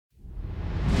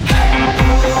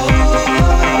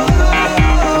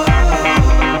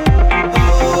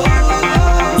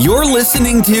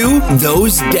listening to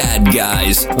Those Dad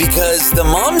Guys, because the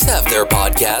moms have their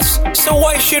podcasts, so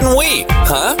why shouldn't we?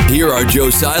 Huh? Here are Joe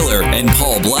Seiler and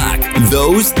Paul Black,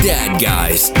 Those Dad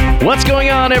Guys. What's going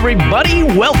on, everybody?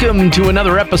 Welcome to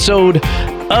another episode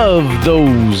of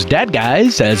Those Dad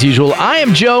Guys. As usual, I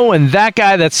am Joe, and that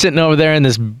guy that's sitting over there in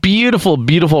this beautiful,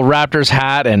 beautiful Raptors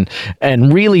hat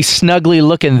and really snugly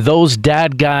looking Those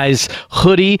Dad Guys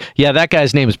hoodie. Yeah, that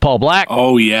guy's name is Paul Black.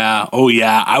 Oh yeah.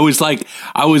 I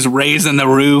was raising the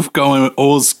roof, going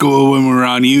old school when we were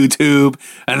on YouTube,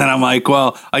 and then I'm like,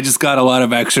 well, I just got a lot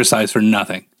of exercise for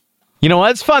nothing. You know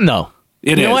what? It's fun though.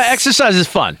 You know what? Exercise is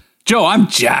fun. Joe, I'm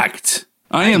jacked.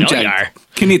 I am jacked. You are.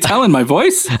 Can you tell in my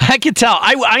voice? I can tell.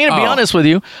 I'm going to be honest with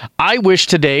you. I wish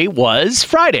today was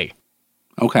Friday.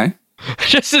 Okay.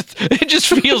 It just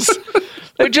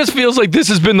feels like this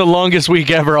has been the longest week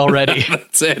ever already.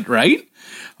 That's it, right?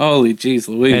 Holy jeez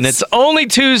Louise. And it's only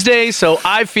Tuesday, so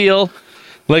I feel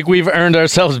like we've earned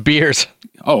ourselves beers.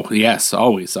 Oh, yes,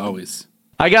 always.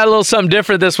 I got a little something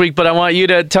different this week, but I want you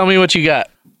to tell me what you got.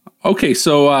 Okay,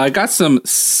 so I got some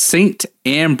St.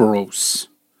 Ambrose.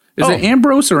 Is it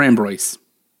Ambrose or Ambroise?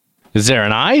 Is there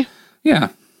an I? Yeah.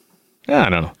 I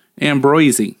don't know.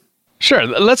 Ambroise. Sure,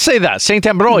 let's say that. St.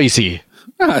 Ambroise.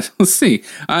 Let's see.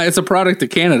 It's a product of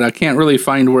Canada. I can't really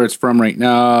find where it's from right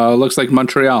now. It looks like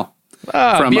Montreal.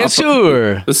 Bien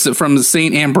sûr. From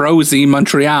St. Ambrose,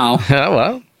 Montreal.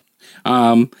 Oh,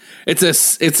 well.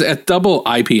 It's a double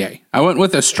IPA. I went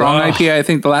with a strong IPA, I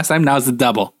think, the last time. Now it's a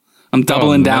double. I'm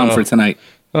doubling down for tonight.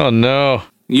 Oh, no.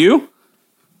 You?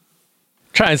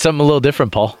 Trying something a little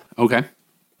different, Paul. Okay.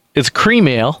 It's cream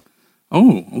ale.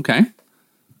 Oh, okay.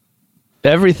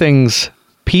 Everything's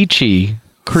peachy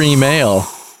cream ale.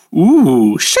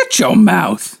 Ooh, shut your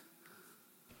mouth.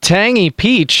 Tangy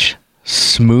peach,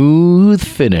 smooth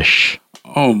finish.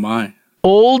 Oh, my.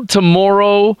 Old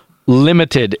Tomorrow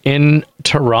Limited in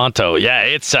Toronto. Yeah,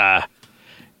 it's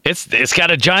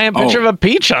got a giant picture of a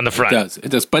peach on the front. It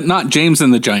does, but not James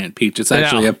and the Giant Peach. It's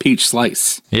actually a peach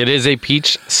slice. It is a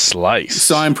peach slice.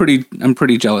 So I'm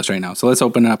pretty jealous right now. So let's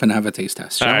open it up and have a taste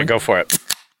test. All right, go for it.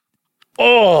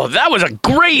 Oh, that was a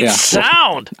great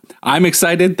sound. I'm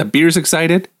excited. The beer's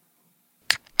excited.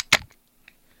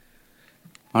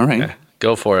 All right. Yeah,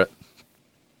 go for it.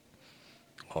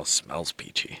 Oh, it smells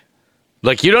peachy.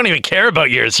 Look, you don't even care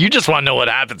about yours. You just want to know what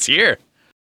happens here.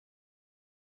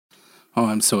 Oh,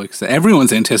 I'm so excited.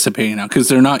 Everyone's anticipating now because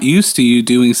they're not used to you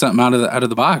doing something out of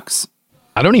the box.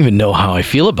 I don't even know how I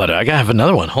feel about it. I gotta have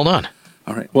another one. Hold on.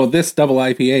 All right. Well, this double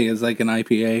IPA is like an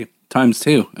IPA times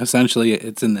 2. Essentially,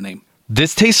 it's in the name.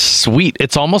 This tastes sweet.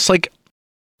 It's almost like...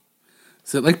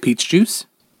 Is it like peach juice?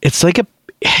 It's like a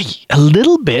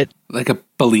little bit. Like a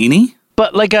Bellini?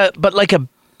 But like a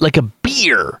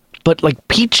beer. But like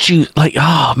peach juice. Like,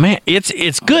 oh man,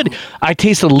 it's good. I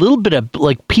taste a little bit of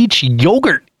like peach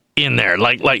yogurt in there.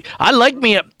 Like I like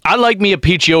me a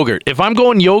peach yogurt. If I'm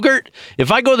going yogurt,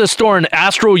 if I go to the store and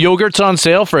Astro yogurt's on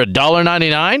sale for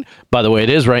 $1.99, by the way, it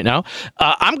is right now,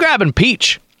 I'm grabbing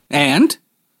peach. And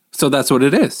so that's what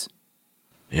it is.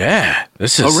 Yeah,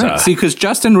 this is. Right. See, because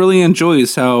Justin really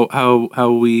enjoys how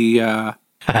we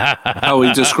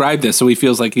describe this, so he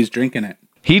feels like he's drinking it.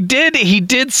 He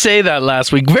did say that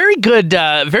last week. Very good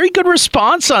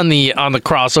response on the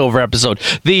crossover episode.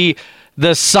 The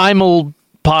simul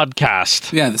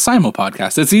podcast. Yeah, the simul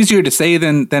podcast. It's easier to say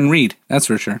than read. That's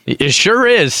for sure. It sure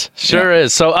is.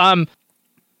 Is. So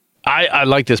I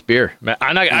like this beer.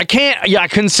 I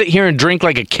couldn't sit here and drink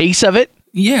like a case of it.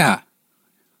 Yeah.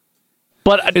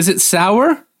 But is it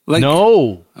sour?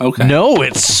 No. Okay. No,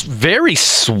 it's very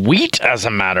sweet, as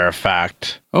a matter of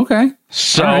fact. Okay.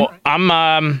 So right.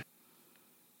 I'm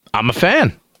a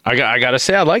fan. I gotta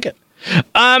say I like it.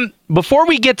 Before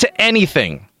we get to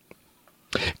anything,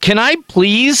 can I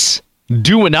please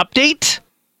do an update?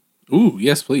 Ooh,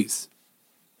 yes, please.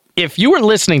 If you were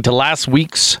listening to last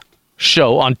week's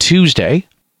show on Tuesday,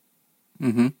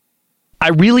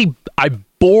 I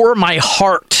bore my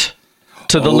heart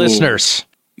to the listeners.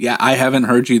 Yeah, I haven't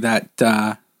heard you that.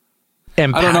 I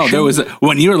don't know. Passion? There was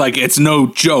when you were like, "It's no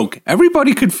joke."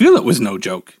 Everybody could feel it was no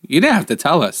joke. You didn't have to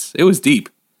tell us. It was deep.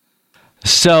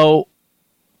 So,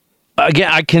 again,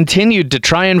 I continued to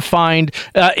try and find.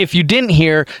 If you didn't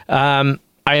hear, I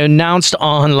announced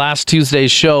on last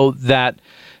Tuesday's show that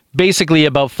basically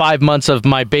about 5 months of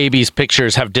my baby's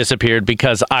pictures have disappeared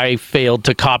because I failed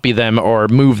to copy them or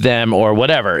move them or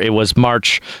whatever. It was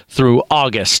March through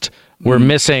August. Were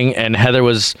missing, and Heather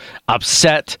was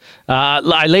upset.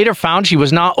 I later found she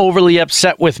was not overly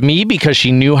upset with me because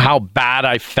she knew how bad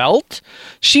I felt.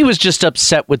 She was just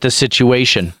upset with the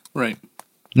situation. Right.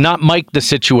 Not Mike the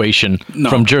situation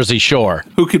from Jersey Shore.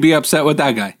 Who could be upset with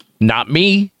that guy? Not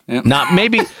me. Yeah. Not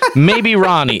maybe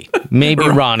Ronnie. Maybe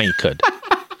Ronnie could.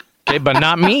 Okay, but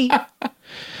not me.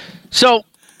 So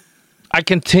I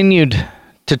continued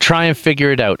to try and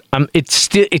figure it out.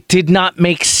 It did not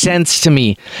make sense to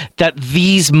me that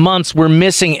these months were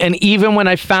missing. And even when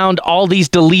I found all these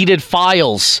deleted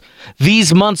files,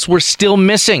 these months were still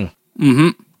missing. Mm-hmm.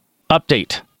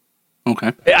 Update.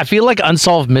 Okay. I feel like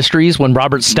Unsolved Mysteries when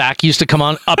Robert Stack used to come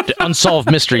on. Unsolved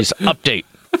Mysteries. Update.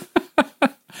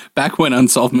 Back when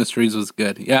Unsolved Mysteries was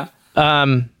good. Yeah.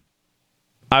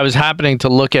 I was happening to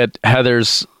look at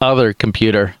Heather's other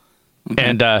computer,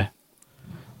 and I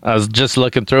was just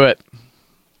looking through it.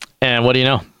 And what do you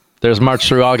know? There's March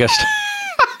through August.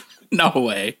 No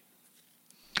way.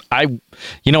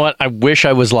 You know what? I wish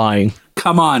I was lying.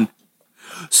 Come on.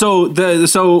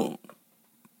 So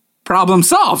problem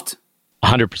solved.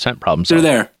 100% problem They're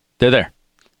solved. there.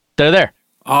 They're there.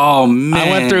 Oh man.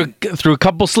 I went through a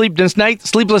couple sleepless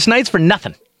nights for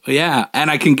nothing. Yeah, and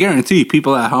I can guarantee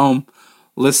people at home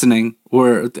listening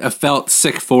felt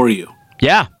sick for you.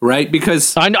 Yeah. Right?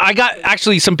 Because I got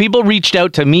actually some people reached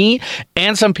out to me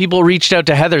and some people reached out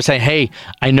to Heather saying, hey,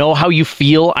 I know how you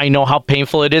feel. I know how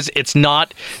painful it is. It's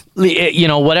not,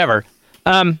 whatever.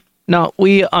 No,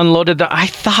 we unloaded them.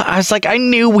 I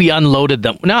knew we unloaded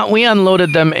them. No, we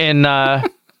unloaded them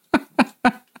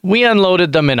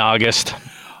in August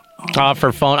off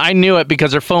her phone. I knew it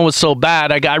because her phone was so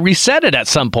bad. I reset it at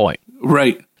some point.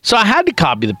 right. So I had to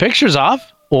copy the pictures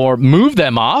off or move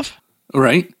them off.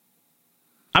 Right.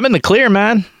 I'm in the clear,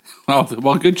 man. Oh,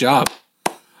 well, good job.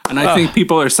 And I think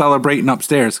people are celebrating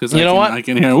upstairs because I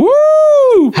can hear,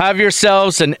 woo! Have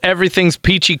yourselves an everything's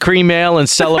peachy cream ale and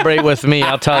celebrate with me,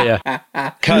 I'll tell you.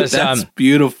 Because That's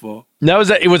beautiful.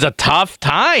 it was a tough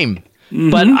time.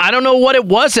 But I don't know what it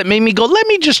was that made me go, let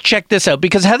me just check this out.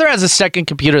 Because Heather has a second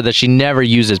computer that she never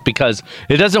uses because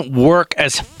it doesn't work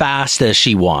as fast as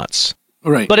she wants.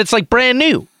 Right. But it's like brand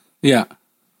new. Yeah.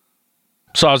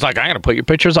 So I was like, I'm going to put your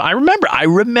pictures on. I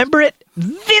remember it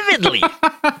vividly.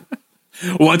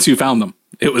 Once you found them,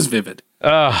 it was vivid.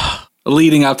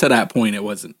 Leading up to that point, it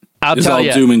wasn't. I'll It's tell all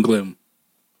you. doom and gloom.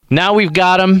 Now we've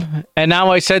got them. And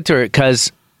now I said to her,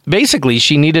 because basically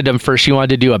she needed them for, she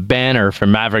wanted to do a banner for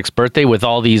Maverick's birthday with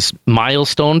all these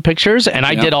milestone pictures. And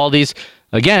I did all these,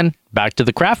 again, back to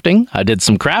the crafting. I did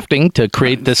some crafting to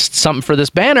create this something for this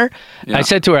banner. Yeah. I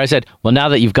said to her, well, now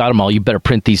that you've got them all, you better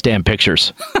print these damn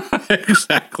pictures.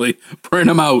 Exactly. Print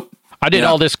them out. I did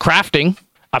all this crafting.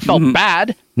 I felt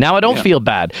bad. Now I don't feel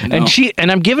bad. No.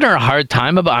 And I'm giving her a hard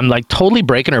time I'm like totally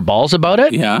breaking her balls about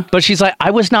it. Yeah. But she's like,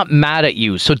 I was not mad at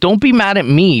you. So don't be mad at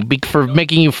me for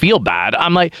making you feel bad.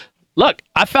 I'm like, look,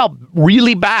 I felt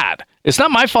really bad. It's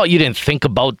not my fault you didn't think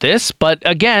about this. But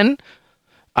again,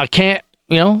 I can't,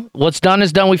 what's done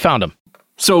is done. We found him.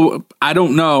 So I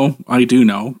don't know. I do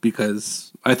know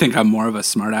because I think I'm more of a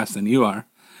smartass than you are.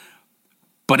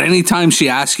 But anytime she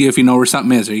asks you if you know where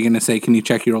something is, are you going to say, can you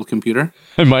check your old computer?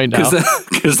 I might now.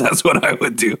 Because that's what I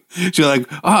would do. She's like,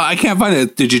 oh, I can't find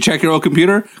it. Did you check your old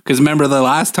computer? Because remember the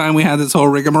last time we had this whole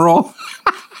rigmarole?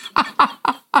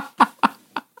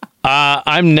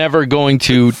 I'm never going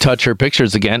to touch her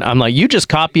pictures again. I'm like, you just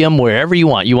copy them wherever you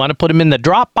want. You want to put them in the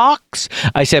Dropbox?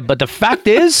 I said, but the fact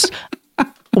is,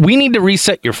 we need to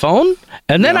reset your phone,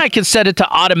 and then I can set it to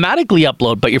automatically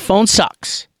upload, but your phone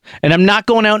sucks. And I'm not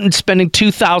going out and spending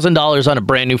 $2,000 on a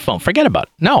brand new phone. Forget about it.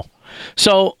 No.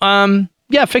 So,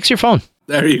 fix your phone.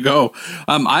 There you go.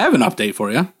 I have an update for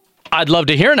you. I'd love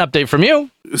to hear an update from you.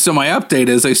 So my update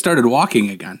is I started walking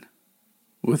again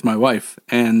with my wife.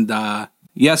 And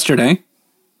yesterday,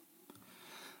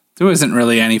 there wasn't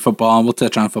really any football. We'll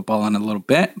touch on football in a little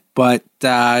bit. But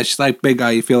she's like, big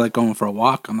guy, you feel like going for a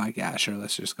walk? I'm like, yeah, sure,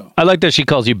 let's just go. I like that she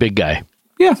calls you big guy.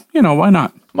 Yeah, why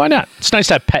not? Why not? It's nice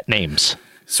to have pet names.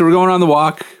 So we're going on the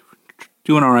walk,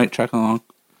 doing all right, trekking along.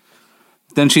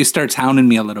 Then she starts hounding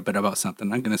me a little bit about something.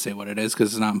 I'm not going to say what it is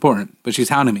because it's not important, but she's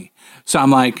hounding me. So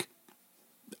I'm like,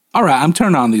 all right, I'm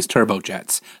turning on these turbo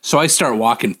jets. So I start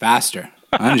walking faster.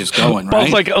 I'm just going, right?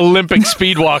 Both like Olympic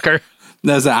speed walker.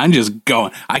 I'm just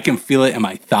going. I can feel it in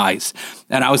my thighs.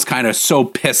 And I was kind of so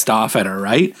pissed off at her,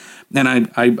 right? And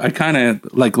I kind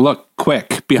of like look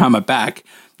quick behind my back.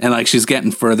 And like she's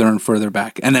getting further and further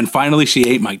back. And then finally she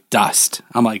ate my dust.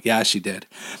 I'm like, yeah, she did.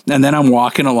 And then I'm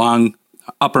walking along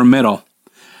upper middle.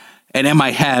 And in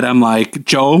my head, I'm like,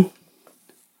 Joe,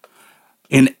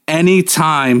 in any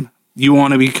time you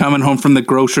want to be coming home from the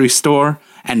grocery store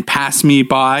and pass me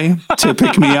by to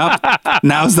pick me up,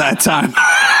 now's that time.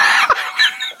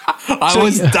 I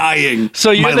was dying.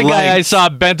 So you're My the guy I legs. saw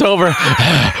bent over.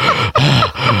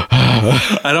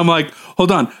 And I'm like,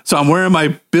 hold on. So I'm wearing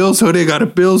my Bills hoodie, got a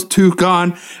Bills toque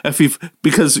on.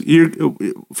 Because you're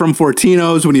from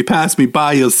Fortino's, when you pass me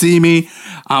by, you'll see me.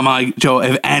 I'm like, Joe,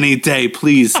 if any day,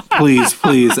 please, please,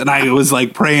 please. And I was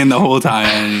like praying the whole time,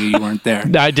 and you weren't there.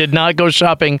 I did not go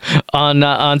shopping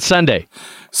on Sunday.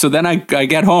 So then I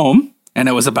get home, and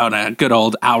it was about a good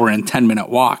old hour and 10-minute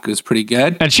walk. It was pretty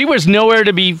good. And she was nowhere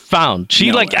to be found. She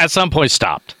Nowhere. like at some point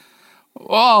stopped.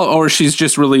 Well, or she's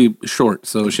just really short,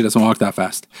 so she doesn't walk that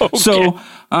fast. Okay. So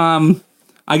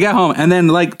I get home, and then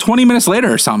like 20 minutes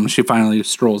later or something, she finally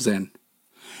strolls in.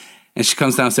 And she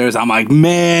comes downstairs. I'm like,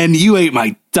 man, you ate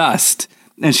my dust.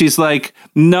 And she's like,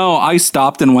 no, I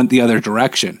stopped and went the other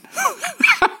direction.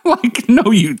 I'm like,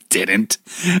 no, you didn't.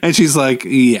 And she's like,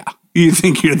 yeah, you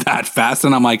think you're that fast?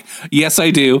 And I'm like, yes,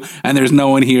 I do. And there's no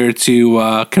one here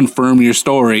to confirm your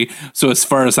story. So as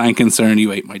far as I'm concerned,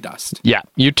 you ate my dust. Yeah,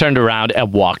 you turned around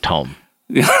and walked home.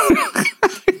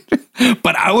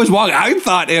 But I was walking. I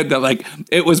thought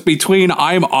it was between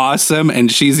I'm awesome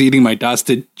and she's eating my dust.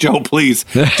 Joe, please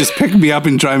just pick me up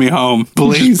and drive me home,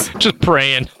 please. Just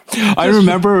praying. I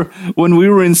remember when we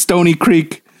were in Stony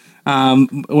Creek,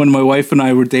 when my wife and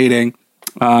I were dating,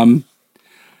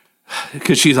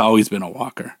 because she's always been a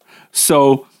walker.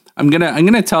 So I'm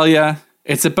gonna tell you,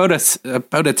 it's about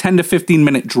a 10 to 15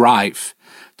 minute drive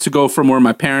to go from where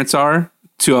my parents are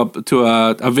to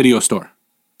a video store,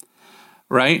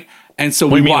 right? And so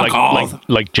we walk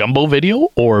like Jumbo Video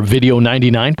or Video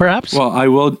 99, perhaps. Well, I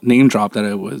will name drop that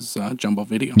it was Jumbo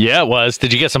Video. Yeah, it was.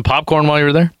 Did you get some popcorn while you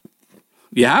were there?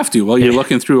 You have to. Well, you're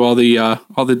looking through all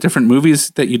the different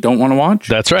movies that you don't want to watch.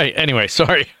 That's right. Anyway,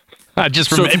 sorry.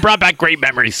 It brought back great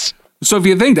memories. So if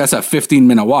you think that's a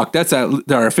 15-minute walk, or a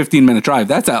 15-minute drive,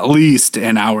 that's at least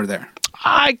an hour there.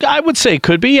 I would say it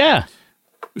could be, yeah.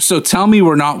 So tell me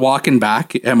we're not walking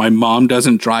back and my mom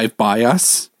doesn't drive by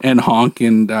us and honk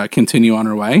and continue on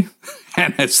her way.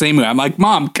 And at the same way, I'm like,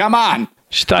 Mom, come on.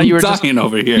 She thought you were dying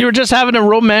over here. You were just having a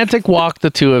romantic walk, the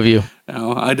two of you.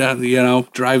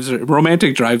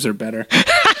 Romantic drives are better.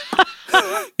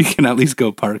 You can at least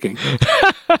go parking.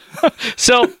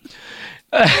 So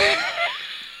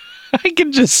I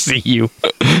can just see you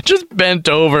just bent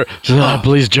over.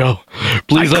 Please, Joe.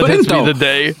 Please let this be the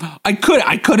day.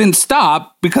 I couldn't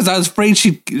stop because I was afraid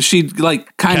she'd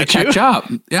like kind of catch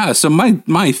up. Yeah, so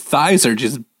my thighs are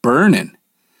just burning.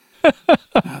 I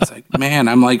was like, man,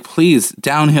 I'm like, please,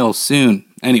 downhill soon.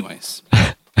 Anyways.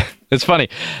 It's funny.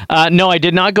 No, I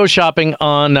did not go shopping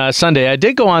on Sunday. I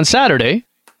did go on Saturday.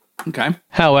 Okay.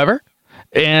 However,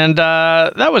 and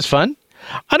that was fun.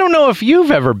 I don't know if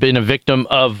you've ever been a victim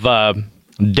of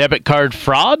debit card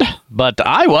fraud, but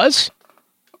I was.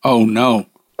 Oh, no.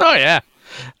 Oh, yeah.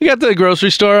 I got to the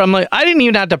grocery store. I'm like, I didn't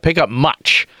even have to pick up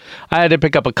much. I had to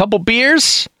pick up a couple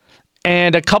beers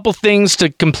and a couple things to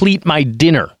complete my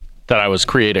dinner that I was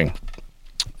creating.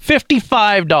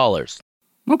 $55.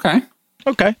 Okay.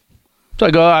 So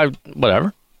I go,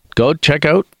 whatever. Go check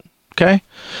out. Okay.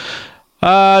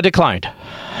 Declined.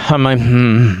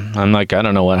 I'm like, I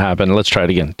don't know what happened. Let's try it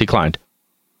again. Declined.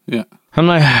 Yeah. I'm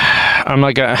like,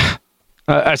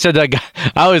 I said that guy,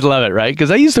 I always love it, right? Because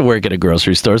I used to work at a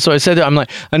grocery store. So I said, I'm like,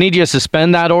 I need you to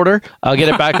suspend that order. I'll get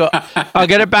it back. I'll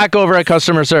get it back over at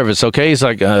customer service. Okay. He's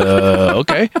like,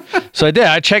 okay. So I did.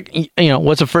 I checked,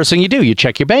 what's the first thing you do? You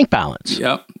check your bank balance.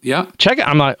 Yep. Check it.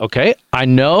 I'm like, okay, I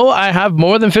know I have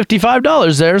more than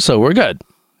 $55 there. So we're good.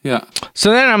 Yeah.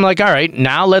 So then I'm like, all right,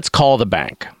 now let's call the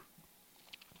bank.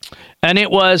 And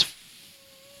it was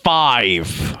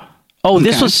 5. Oh, okay.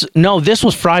 This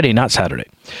was Friday, not Saturday.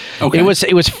 Okay. It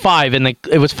was 5, and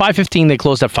it was 5:15. They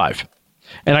closed at 5,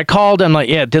 and I called them like,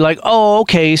 yeah. They're like, oh,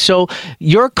 okay, so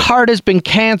your card has been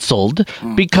canceled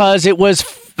because it was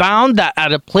found that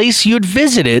at a place you'd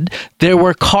visited there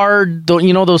were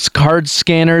those card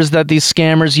scanners that these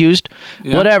scammers used,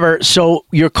 whatever. So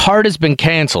your card has been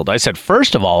canceled. I said,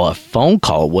 first of all, a phone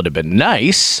call would have been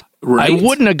nice. Right. I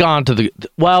wouldn't have gone to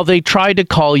they tried to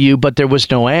call you, but there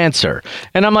was no answer.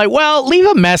 And I'm like, well, leave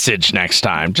a message next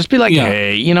time. Just be like,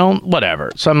 hey,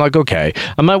 whatever. So I'm like, okay.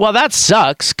 I'm like, well, that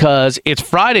sucks because it's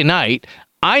Friday night.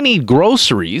 I need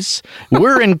groceries.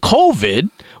 We're in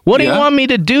COVID. What do you want me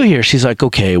to do here? She's like,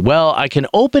 okay, well, I can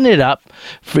open it up.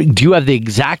 Do you have the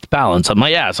exact balance? I'm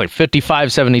like, yeah, it's like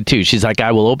 $55.72. She's like,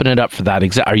 I will open it up for that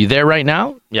exact. Are you there right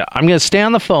now? Yeah, I'm going to stay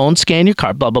on the phone, scan your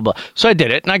card, blah, blah, blah. So I did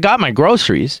it, and I got my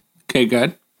groceries. Okay,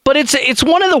 good. But it's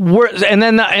one of the worst. And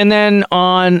then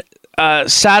on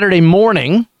Saturday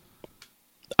morning,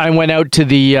 I went out to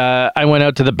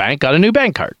the bank, got a new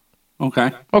bank card.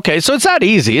 Okay, so it's that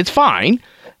easy. It's fine.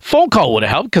 Phone call would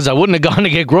have helped because I wouldn't have gone to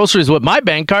get groceries with my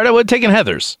bank card. I would have taken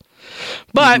Heather's.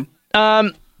 But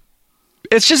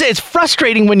it's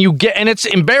frustrating when you get, and it's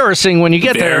embarrassing when you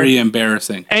get there. Very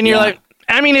embarrassing. And you're like,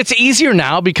 I mean, it's easier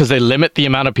now because they limit the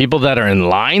amount of people that are in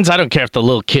lines. I don't care if the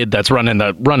little kid that's running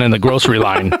the grocery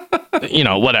line,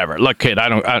 whatever. Look, kid,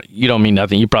 you don't mean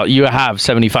nothing. You have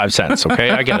 75 cents.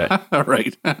 Okay, I get it. All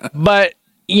right. But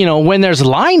when there's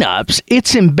lineups,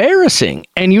 it's embarrassing,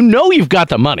 and you've got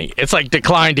the money. It's like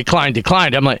decline.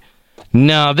 I'm like,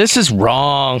 no, this is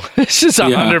wrong. This is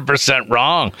 100%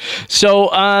 wrong. So,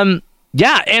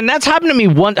 yeah, and that's happened to me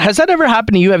once. Has that ever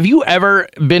happened to you? Have you ever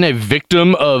been a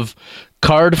victim of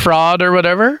card fraud or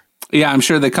whatever? Yeah, I'm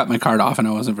sure they cut my card off, and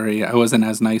I wasn't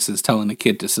as nice as telling a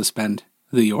kid to suspend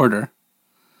the order.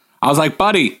 I was like,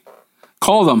 buddy,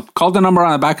 call them. Call the number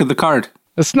on the back of the card.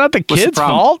 It's not the kid's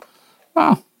fault.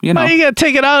 Well, Why you gotta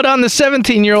take it out on the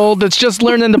 17-year-old that's just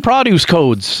learning the produce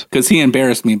codes? Because he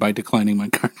embarrassed me by declining my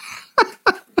card.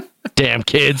 Damn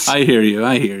kids. I hear you.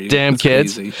 Damn That's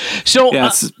kids. crazy. So yeah,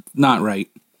 it's not right.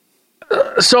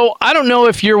 So I don't know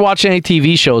if you're watching any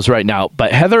TV shows right now,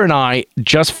 but Heather and I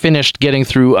just finished getting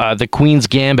through The Queen's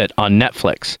Gambit on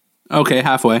Netflix. Okay,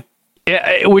 halfway.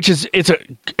 Which is it's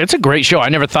a great show. I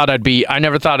never thought I'd be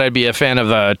a fan of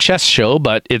a chess show,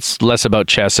 but it's less about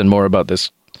chess and more about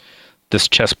this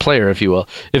chess player, if you will,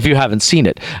 if you haven't seen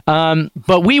it.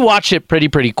 But we watched it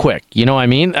pretty quick. You know what I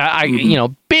mean? I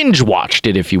binge watched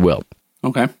it, if you will.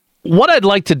 Okay. What I'd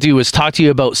like to do is talk to you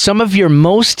about some of your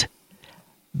most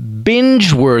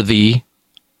binge-worthy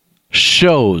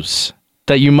shows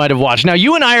that you might have watched. Now,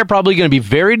 you and I are probably going to be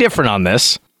very different on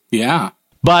this. Yeah.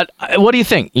 But what do you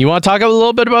think? You want to talk a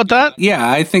little bit about that? Yeah,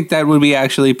 I think that would be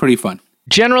actually pretty fun.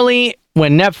 Generally,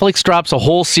 when Netflix drops a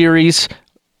whole series,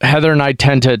 Heather and I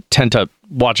tend to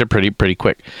watch it pretty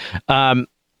quick. But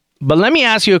let me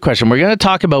ask you a question. We're going to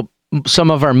talk about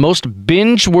some of our most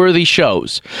binge-worthy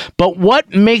shows. But what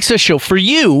makes a show, for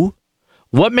you,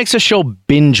 what makes a show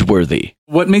binge-worthy?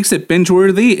 What makes it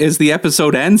binge-worthy is the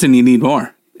episode ends and you need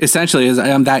more. Essentially,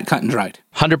 I'm that cut and dried.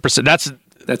 100%.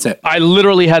 That's it. I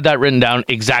literally had that written down,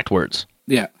 exact words.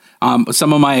 Yeah.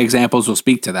 Some of my examples will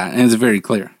speak to that, and it's very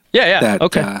clear. Yeah.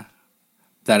 Okay.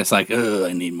 That it's like,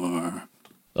 I need more.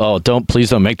 Oh, please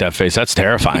don't make that face. That's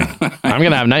terrifying. I'm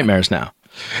going to have nightmares now.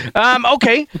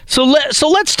 Okay, so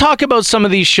let's talk about some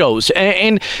of these shows.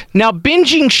 And now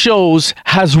binging shows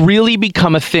has really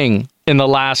become a thing in the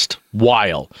last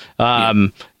while.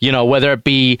 Whether it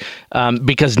be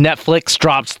because Netflix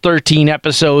drops 13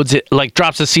 episodes, it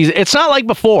drops a season. It's not like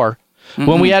before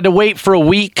when we had to wait for a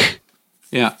week.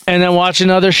 Yeah. And then watch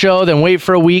another show, then wait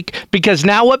for a week. Because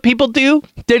now what people do,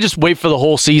 they just wait for the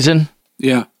whole season.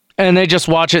 Yeah. And they just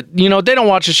watch it. They don't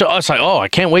watch a show. It's like, I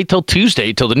can't wait till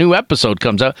Tuesday till the new episode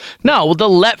comes out. No,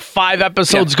 they'll let 5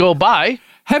 episodes go by.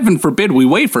 Heaven forbid we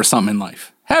wait for something in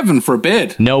life. Heaven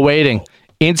forbid. No waiting.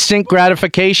 Instant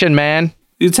gratification, man.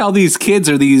 You tell these kids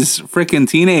or these freaking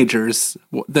teenagers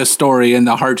the story and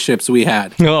the hardships we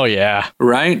had. Oh, yeah.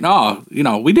 Right? No,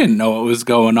 we didn't know what was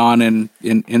going on in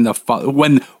the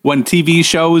when TV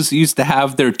shows used to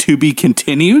have their to be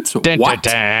continued. So what?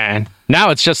 Now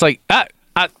it's just like,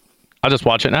 I'll just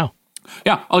watch it now.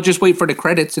 Yeah, I'll just wait for the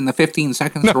credits and the 15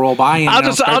 seconds to roll by. And I'll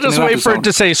just wait for it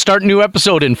to say start new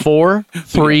episode in 4,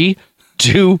 3,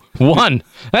 2, 1.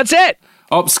 That's it.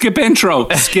 Oh, skip intro.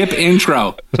 Skip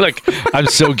intro. Look, I'm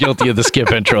so guilty of the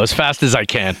skip intro as fast as I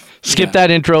can. Skip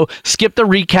that intro. Skip the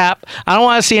recap. I don't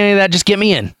want to see any of that. Just get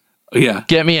me in. Yeah.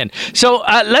 Get me in. So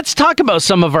let's talk about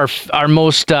some of our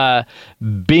most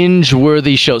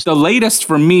binge-worthy shows. The latest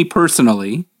for me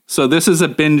personally, so this is a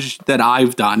binge that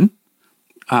I've done.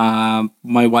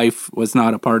 My wife was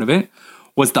not a part of it,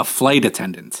 was The Flight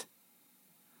Attendant.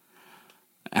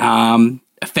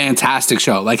 A fantastic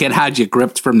show. It had you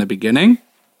gripped from the beginning.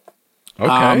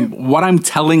 Okay. What I'm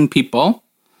telling people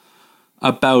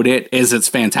about it is it's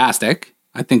fantastic.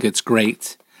 I think it's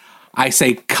great. I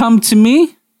say, come to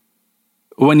me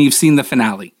when you've seen the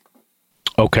finale.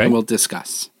 Okay. And we'll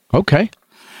discuss. Okay.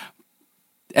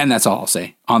 And that's all I'll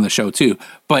say on the show too.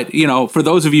 But, for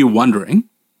those of you wondering,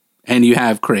 and you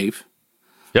have Crave,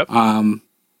 yep.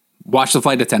 Watch The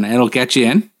Flight Attendant. It'll get you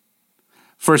in.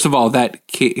 First of all,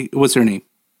 what's her name?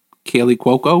 Kaylee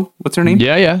Cuoco? What's her name?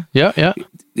 Yeah.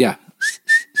 Yeah.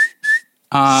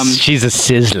 She's a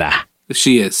sizzler.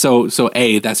 She is. So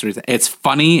that's the reason. It's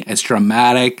funny. It's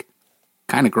dramatic.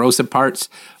 Kind of gross at parts,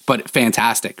 but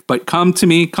fantastic. But come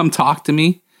talk to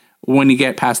me when you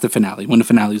get past the finale, when the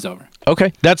finale's over.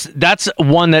 Okay. That's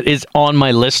one that is on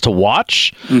my list to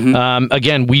watch. Mm-hmm.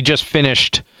 Again, we just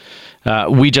finished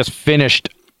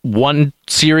one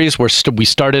series. We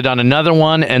started on another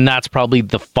one, and that's probably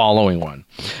the following one.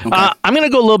 Okay. I'm going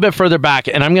to go a little bit further back,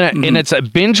 and and it's a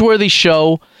binge-worthy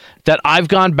show that I've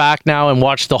gone back now and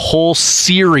watched the whole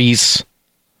series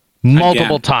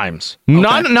multiple times. Okay.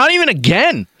 Not even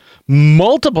again.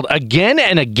 Multiple again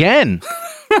and again.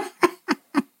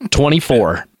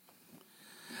 24.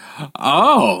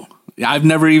 Oh, I've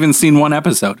never even seen one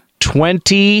episode.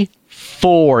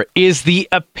 24 is the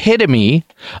epitome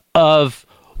of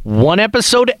one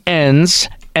episode ends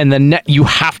and you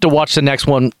have to watch the next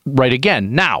one right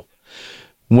again. Now,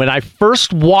 when I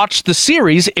first watched the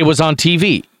series, it was on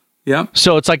TV. Yeah.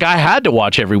 So it's like I had to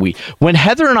watch every week. When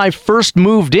Heather and I first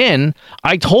moved in,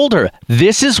 I told her,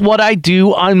 this is what I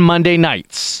do on Monday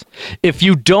nights. If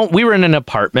you don't, we were in an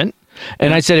apartment,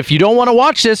 and I said, if you don't want to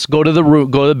watch this, go to the room,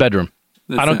 go to the bedroom.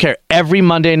 I don't care. Every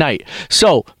Monday night.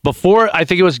 So I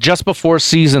think it was just before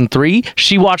season 3,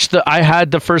 I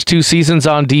had the first 2 seasons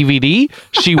on DVD.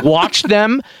 She watched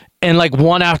them and like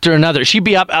one after another. She'd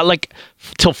be up at like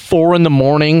till 4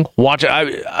 a.m. watch.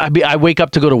 I wake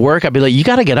up to go to work. I'd be like, you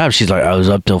got to get up. She's like, I was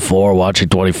up till 4 watching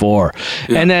 24.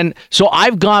 Yeah. And then, so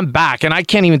I've gone back, and I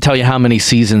can't even tell you how many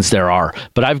seasons there are,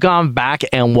 but I've gone back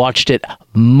and watched it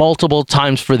multiple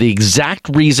times for the exact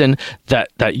reason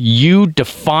that you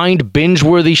defined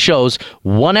binge-worthy shows.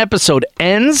 One episode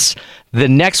ends, the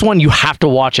next one, you have to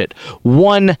watch it.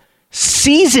 One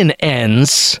season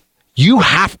ends, you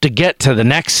have to get to the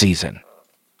next season.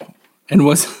 And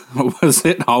was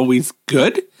it always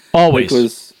good?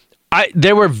 Always.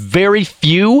 There were very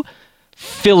few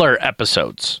filler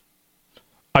episodes.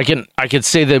 I can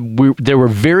say that there were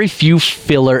very few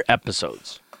filler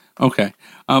episodes. Okay.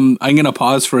 I'm gonna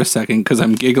pause for a second because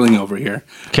I'm giggling over here.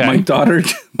 Okay. My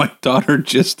daughter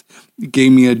just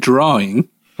gave me a drawing.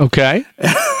 Okay.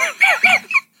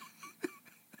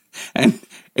 And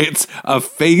it's a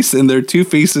face, and there are 2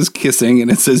 faces kissing,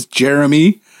 and it says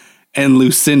Jeremy and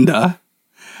Lucinda.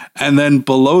 And then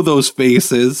below those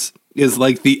faces is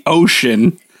like the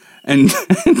ocean and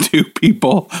 2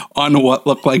 people on what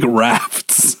look like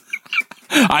rafts.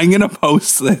 I'm going to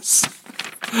post this.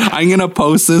 I'm going to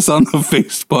post this on the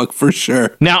Facebook for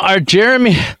sure. Now, are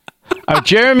Jeremy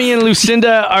and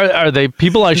Lucinda, are they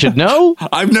people I should know?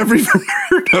 I've never even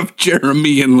heard of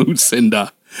Jeremy and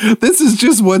Lucinda. This is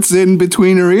just what's in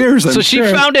between her ears. So she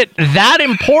found it that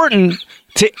important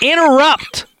to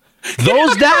interrupt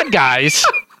those dad guys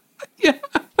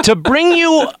to bring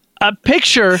you a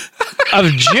picture of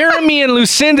Jeremy and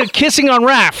Lucinda kissing on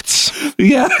rafts.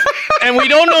 Yeah. And we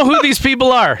don't know who these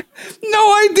people are.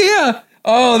 No idea.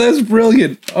 Oh, that's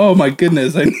brilliant. Oh, my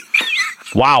goodness.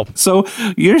 Wow. So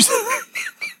you're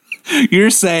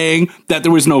saying that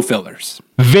there was no fillers.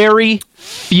 Very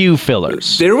few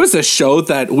fillers. There was a show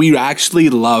that we actually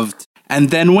loved. And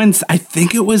then when I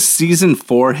think it was season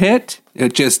 4 hit,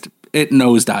 it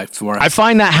nosedived for us. I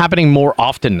find that happening more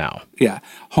often now. Yeah.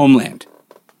 Homeland.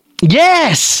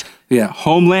 Yes. Yeah.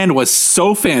 Homeland was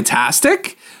so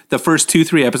fantastic. The first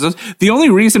 2-3 episodes. The only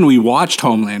reason we watched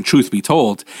Homeland, truth be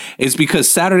told, is because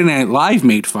Saturday Night Live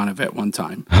made fun of it one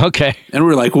time. Okay. And we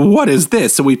were like, what is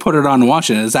this? So we put it on and watched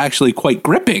it. It's actually quite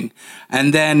gripping.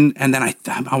 And then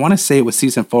I want to say it was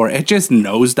season 4. It just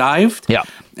nosedived. Yeah.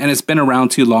 And it's been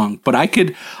around too long. But I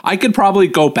could probably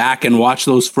go back and watch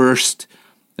those first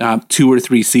 2 or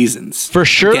 3 seasons. For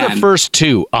sure, again. The first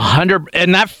 2. 100.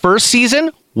 And that first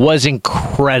season was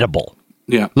incredible.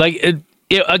 Yeah. Like,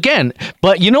 again,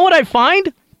 but you know what I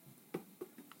find?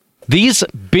 These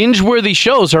binge-worthy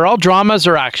shows are all dramas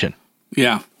or action.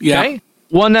 Yeah. Yeah. Okay?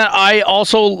 One that I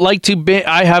also like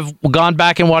I have gone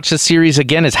back and watched the series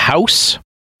again is House,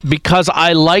 because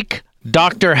I like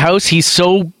Dr. House. He's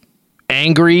so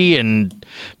angry and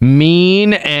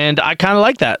mean, and I kind of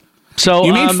like that. So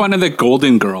you made fun of the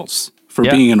Golden Girls for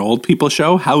being an old people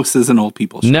show. House is an old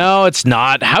people show. No, it's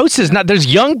not. House is not. There's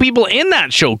young people in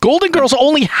that show. Golden Girls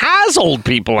only has old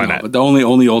people in it. The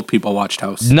only old people watched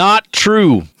House. Not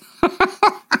true.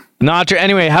 Not true.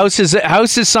 Anyway, House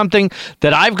is something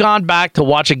that I've gone back to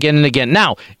watch again and again.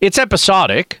 Now, it's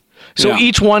episodic, so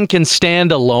each one can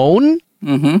stand alone.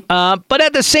 Mm-hmm. But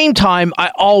at the same time,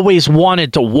 I always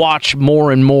wanted to watch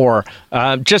more and more,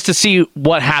 just to see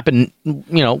what happened. You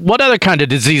know, what other kind of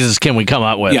diseases can we come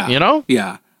up with? Yeah. You know?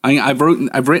 Yeah. I've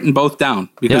written both down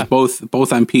because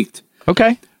both I'm peaked.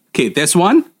 Okay. This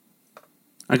one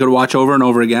I could watch over and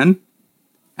over again,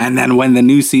 and then when the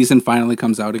new season finally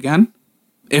comes out again,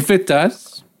 if it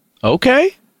does,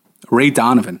 okay. Ray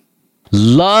Donovan.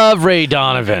 Love Ray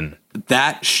Donovan.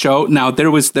 That show. Now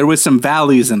there was some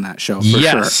valleys in that show for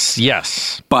sure.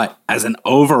 Yes. But as an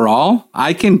overall,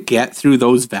 I can get through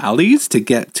those valleys to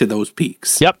get to those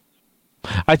peaks. Yep.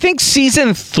 I think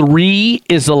season 3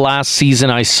 is the last season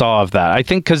I saw of that. I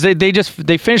think because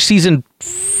they finished season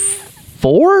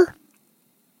 4.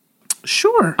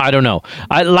 Sure. I don't know.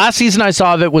 Last season I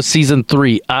saw of it was season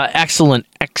 3. Excellent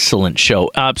show.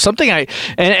 Something I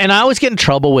always get in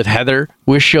trouble with Heather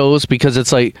with shows because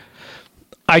it's like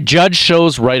I judge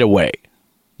shows right away.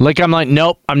 Like I'm like,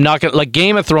 nope, I'm not gonna, like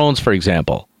Game of Thrones, for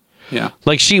example. Yeah.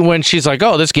 Like when she's like,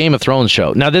 oh, this Game of Thrones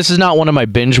show. Now this is not one of my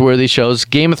binge-worthy shows.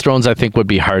 Game of Thrones I think would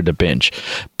be hard to binge,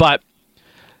 but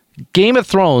Game of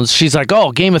Thrones, she's like,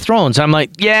 oh, Game of Thrones. I'm like,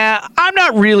 yeah, I'm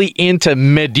not really into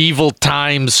medieval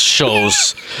times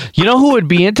shows. You know who would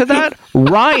be into that?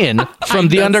 Ryan from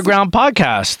the Underground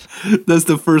Podcast. That's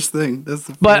the first thing.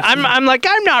 But I'm like,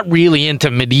 I'm not really into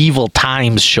medieval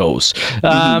times shows.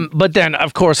 But then,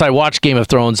 of course, I watched Game of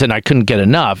Thrones and I couldn't get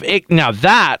enough. Now,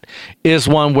 that is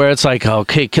one where it's like,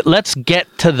 okay, let's get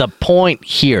to the point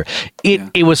here.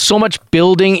 It was so much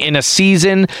building in a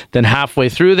season, then halfway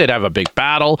through, they'd have a big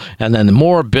battle, and then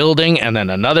more building, and then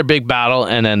another big battle,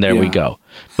 and then there we go.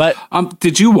 But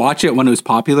did you watch it when it was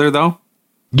popular, though?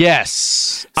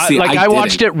 Yes. See, I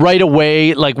watched it right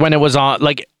away, like when it was on.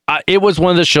 Like it was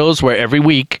one of the shows where every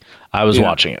week I was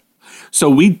watching it. So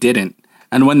we didn't.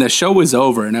 And when the show was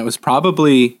over, and it was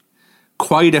probably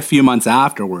quite a few months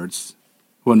afterwards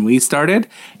when we started,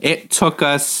 it took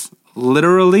us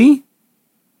literally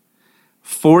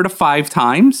 4 to 5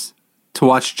 times to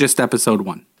watch just episode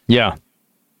 1. Yeah.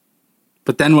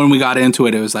 But then when we got into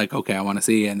it, it was like, okay, I want to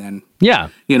see. And then,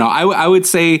 I would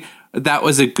say that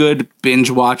was a good binge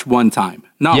watch one time.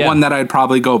 Not one that I'd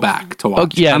probably go back to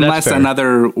watch. Unless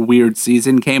another weird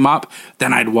season came up,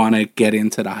 then I'd want to get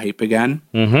into the hype again.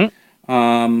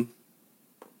 Mm-hmm.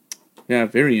 Yeah,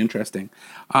 very interesting.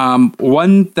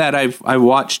 One that I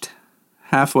watched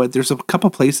halfway, there's a couple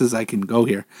places I can go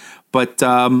here. But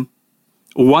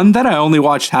one that I only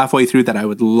watched halfway through that I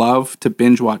would love to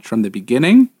binge watch from the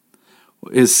beginning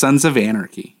is Sons of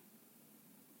Anarchy.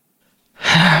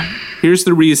 Here's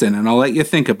the reason, and I'll let you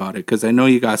think about it because I know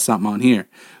you got something on here.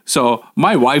 So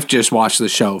my wife just watched the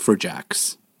show for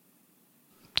Jax.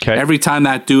 Okay. Every time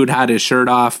that dude had his shirt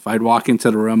off, I'd walk into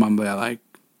the room. I'm like,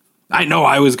 I know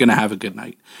I was gonna have a good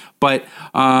night, but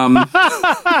but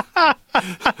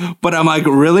I'm like,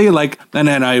 really? Like, and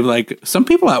then I like some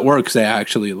people at work say I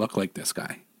actually look like this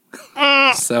guy.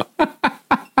 So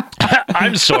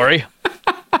I'm sorry.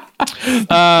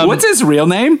 What's his real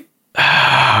name?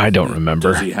 I don't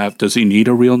remember. Does he need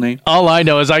a real name? All I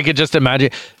know is I could just imagine,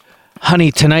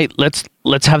 honey, tonight let's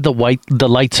have the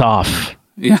lights off.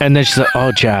 Yeah. And then she's like,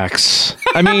 oh, Jax.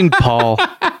 I mean, Paul.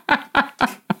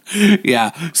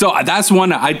 Yeah. So that's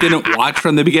one I didn't watch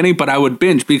from the beginning, but I would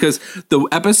binge because the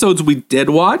episodes we did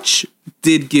watch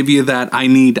did give you that I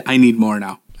need more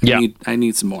now. Yeah. I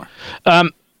need some more.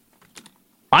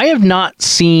 I have not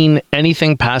seen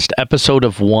anything past episode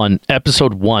 1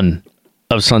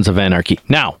 of Sons of Anarchy.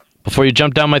 Now, before you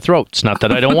jump down my throat, it's not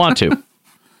that I don't want to.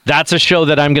 That's a show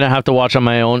that I'm going to have to watch on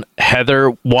my own.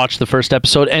 Heather watched the first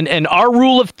episode. And our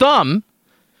rule of thumb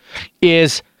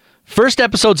is first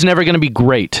episode's never going to be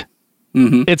great.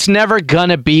 Mm-hmm. It's never going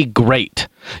to be great.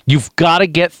 You've got to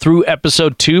get through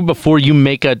episode 2 before you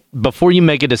make a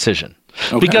decision.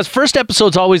 Okay. Because first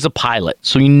episode's always a pilot,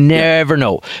 so you never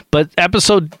know. But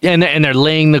episode, and they're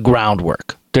laying the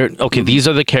groundwork. These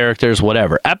are the characters,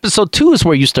 whatever. Episode 2 is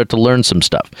where you start to learn some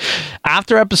stuff.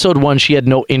 After episode 1, she had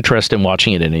no interest in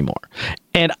watching it anymore.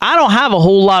 And I don't have a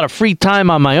whole lot of free time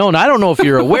on my own. I don't know if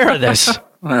you're aware of this.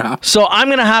 So I'm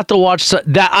going to have to watch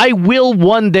that. I will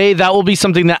one day. That will be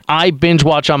something that I binge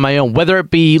watch on my own, whether it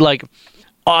be like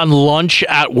on lunch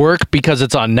at work because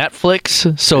it's on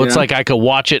Netflix. So it's like I could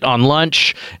watch it on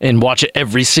lunch and watch it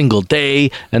every single day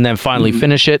and then finally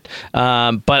finish it.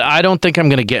 But I don't think I'm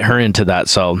going to get her into that.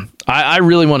 So I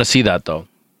really want to see that though.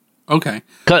 Okay.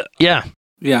 Yeah.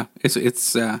 Yeah.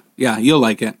 It's you'll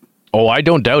like it. Oh, I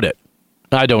don't doubt it.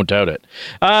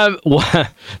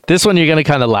 This one you're going to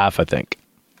kind of laugh, I think.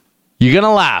 You're going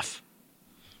to laugh.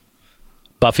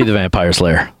 Buffy the Vampire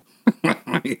Slayer.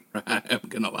 I'm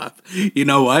gonna laugh. You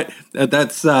know what?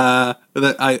 That's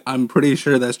I'm pretty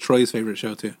sure that's Troy's favorite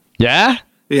show too. Yeah.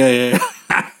 Yeah.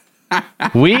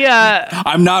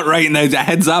 I'm not writing that.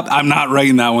 Heads up, I'm not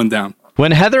writing that one down.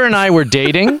 When Heather and I were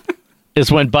dating,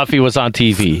 is when Buffy was on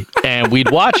TV, and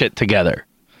we'd watch it together.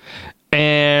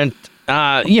 And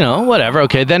whatever.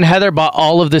 Okay. Then Heather bought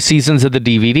all of the seasons of the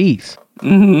DVDs.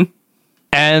 Mm-hmm.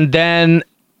 And then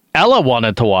Ella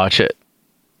wanted to watch it.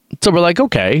 So we're like,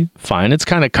 okay, fine. It's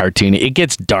kind of cartoony. It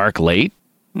gets dark late.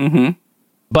 Mm-hmm.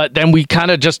 But then we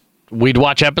kind of we'd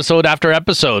watch episode after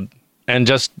episode and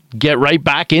just get right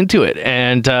back into it.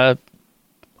 And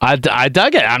I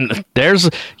dug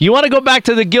it. You want to go back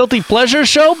to the guilty pleasure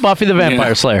show, Buffy the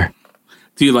Vampire Slayer?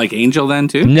 Do you like Angel then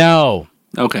too? No.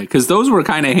 Okay, because those were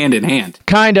kind of hand in hand.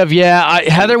 Kind of, yeah.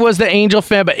 Heather was the Angel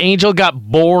fan, but Angel got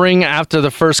boring after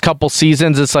the first couple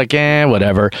seasons. It's like,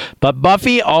 whatever. But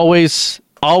Buffy always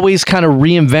kind of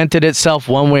reinvented itself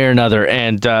one way or another,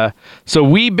 and so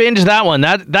we binged that one.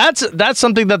 That's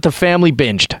something that the family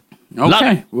binged.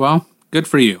 Okay, well, good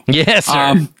for you. Yes,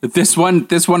 sir. This one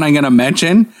I'm going to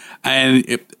mention,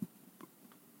 and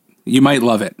you might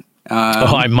love it.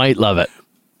 I might love it.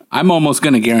 I'm almost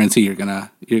going to guarantee you're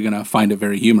gonna find it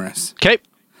very humorous. Okay.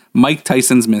 Mike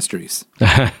Tyson's Mysteries.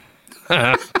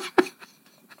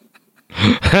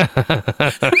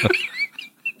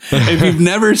 If you've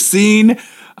never seen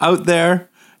out there,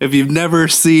 if you've never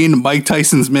seen Mike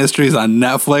Tyson's Mysteries on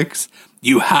Netflix,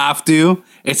 you have to.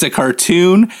 It's a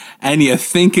cartoon, and you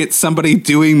think it's somebody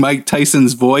doing Mike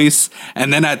Tyson's voice,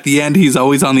 and then at the end, he's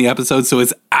always on the episode, so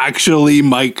it's actually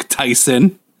Mike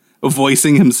Tyson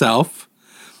voicing himself.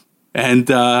 And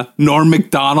Norm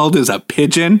Macdonald is a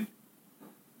pigeon.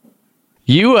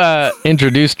 You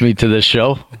introduced me to this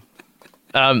show.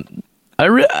 I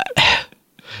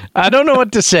don't know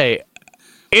what to say.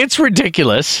 It's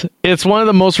ridiculous. It's one of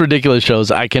the most ridiculous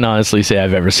shows I can honestly say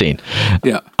I've ever seen.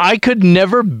 Yeah. I could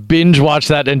never binge watch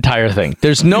that entire thing.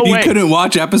 There's no way. You couldn't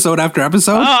watch episode after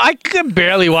episode? Oh, I could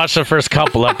barely watch the first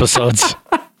couple episodes.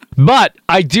 But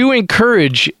I do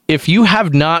encourage, if you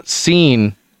have not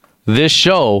seen this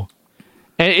show,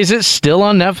 and is it still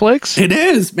on Netflix? It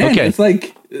is, man. Okay. It's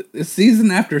like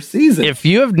season after season. If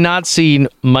you have not seen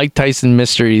Mike Tyson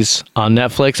Mysteries on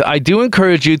Netflix, I do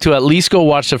encourage you to at least go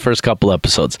watch the first couple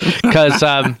episodes, because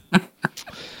I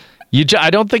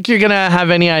don't think you're gonna have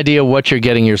any idea what you're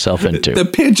getting yourself into. The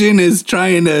pigeon is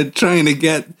trying to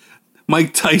get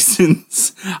Mike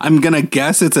Tyson's, I'm gonna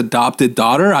guess it's adopted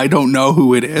daughter. I don't know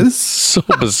who it is. So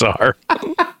bizarre.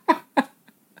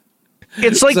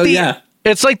 It's like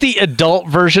It's like the adult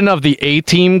version of the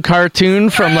A-Team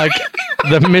cartoon from like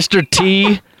the Mr.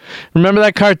 T. Remember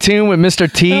that cartoon with Mr.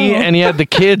 T and he had the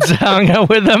kids hung out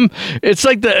with him? It's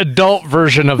like the adult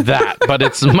version of that, but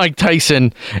it's Mike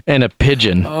Tyson and a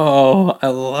pigeon. Oh, I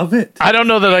love it. I don't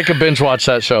know that I could binge watch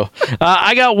that show.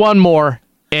 I got one more,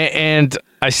 and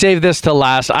I saved this to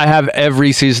last. I have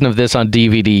every season of this on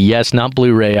DVD. Yes, not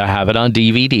Blu-ray. I have it on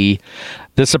DVD.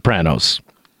 The Sopranos.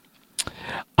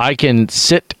 I can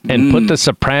sit and put The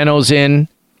Sopranos in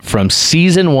from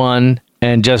season 1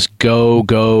 and just go.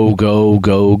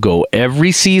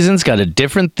 Every season's got a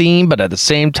different theme, but at the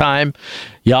same time,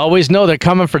 you always know they're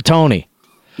coming for Tony.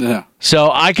 Yeah. So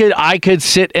I could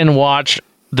sit and watch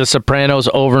The Sopranos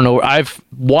over and over. I've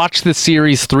watched the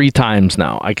series 3 times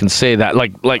now. I can say that,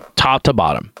 like top to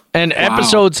bottom. And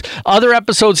other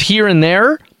episodes here and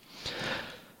there.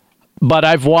 But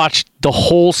I've watched the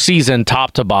whole season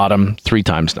top to bottom 3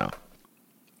 times now.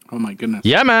 Oh my goodness.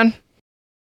 Yeah, man.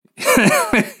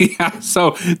 Yeah.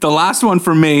 So the last one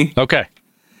for me. Okay.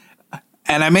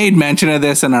 And I made mention of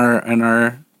this in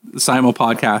our Simul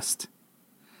podcast.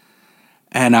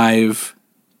 And I've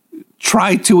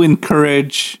tried to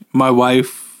encourage my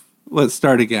wife. Let's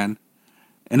start again.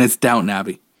 And it's Downton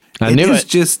Abbey. I knew it. It's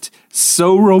just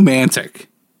so romantic.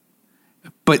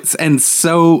 And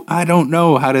so I don't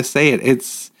know how to say it.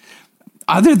 It's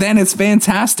other than it's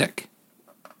fantastic.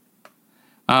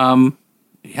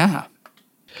 Yeah.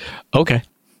 Okay.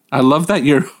 I love that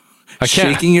you're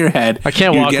shaking your head. I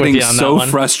can't walk with you on that one. You're getting so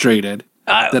frustrated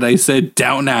that I said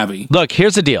Downton Abbey. Look,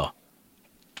 here's the deal.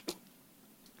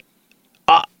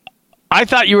 I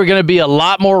thought you were going to be a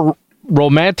lot more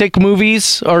romantic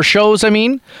movies or shows.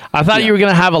 I thought you were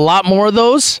going to have a lot more of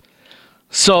those.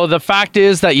 So the fact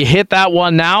is that you hit that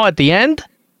one now at the end.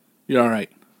 You're all right.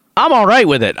 I'm all right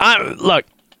with it. Look,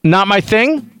 not my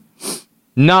thing.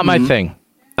 Not my thing.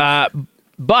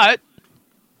 But,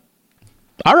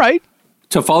 all right.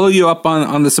 To follow you up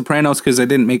on The Sopranos, because I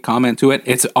didn't make comment to it,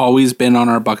 it's always been on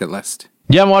our bucket list.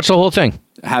 You haven't watched the whole thing?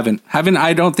 Haven't.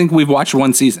 I don't think we've watched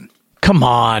one season. Come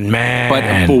on,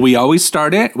 man. But we always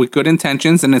start it with good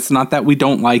intentions, and it's not that we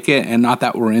don't like it and not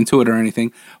that we're into it or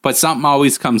anything, but something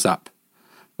always comes up.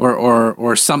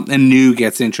 Or something new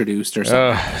gets introduced or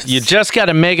something. You just got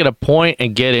to make it a point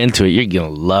and get into it. You're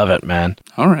going to love it, man.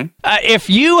 All right. If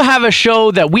you have a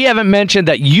show that we haven't mentioned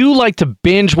that you like to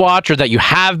binge watch or that you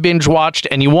have binge watched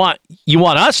and you want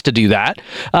us to do that,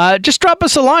 just drop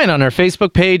us a line on our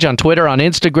Facebook page, on Twitter, on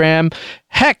Instagram.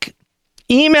 Heck,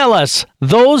 email us,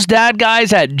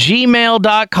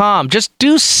 thosedadguys@gmail.com. Just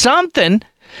do something.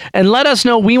 And let us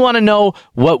know. We want to know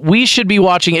what we should be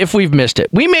watching if we've missed it.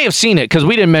 We may have seen it because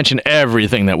we didn't mention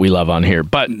everything that we love on here.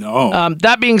 But no.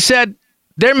 That being said,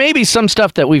 there may be some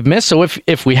stuff that we've missed. So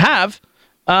if we have,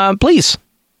 please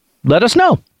let us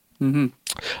know. Mm-hmm.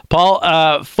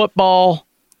 Paul, football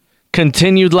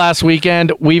continued last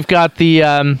weekend. We've got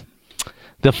the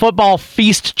Football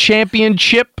Feast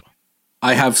Championship.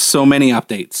 I have so many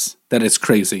updates that it's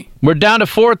crazy. We're down to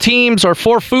 4 teams, or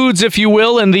 4 foods, if you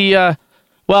will, in the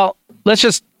let's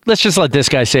just let this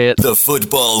guy say it. The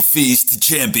Football Feast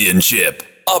Championship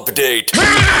update.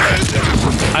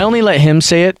 I only let him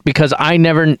say it because I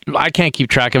can't keep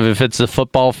track of if it's the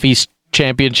Football Feast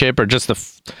Championship or just the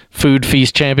Food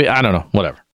Feast Champion. I don't know,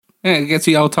 whatever. Yeah, it gets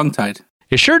you all tongue-tied.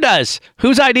 It sure does.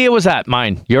 Whose idea was that?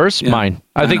 Mine. Yours? Yeah, mine.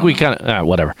 I think we kind of...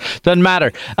 whatever. Doesn't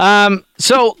matter.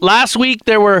 So, last week,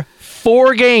 there were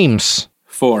 4 games.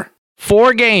 4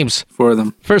 games. 4 of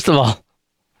them. First of all,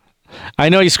 I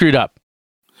know you screwed up.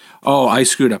 Oh, I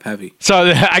screwed up heavy. So,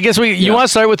 I guess you want to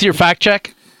start with your fact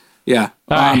check? Yeah.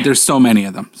 There's so many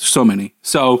of them. So many.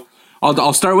 So,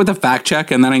 I'll start with the fact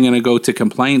check, and then I'm going to go to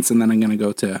complaints, and then I'm going to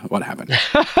go to what happened.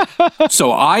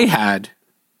 So,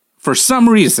 for some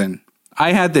reason...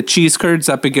 I had the cheese curds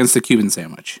up against the Cuban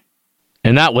sandwich.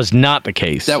 And that was not the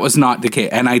case. That was not the case.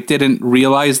 And I didn't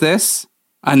realize this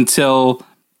until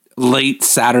late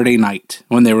Saturday night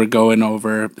when they were going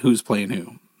over who's playing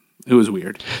who. It was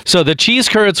weird. So the cheese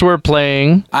curds were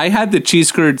playing. I had the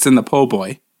cheese curds in the po'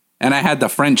 boy, and I had the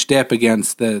French dip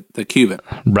against the Cuban.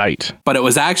 Right. But it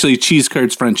was actually cheese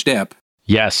curds, French dip.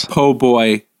 Yes. Po'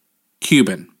 boy,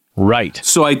 Cuban. Right.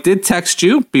 So I did text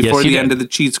you before the end of the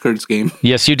cheese curds game.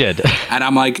 Yes, you did. And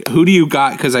I'm like, who do you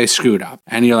got? Because I screwed up.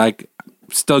 And you're like,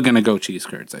 still going to go cheese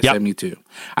curds. I said, me too.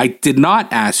 I did not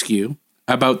ask you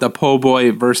about the po'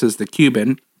 boy versus the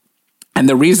Cuban. And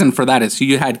the reason for that is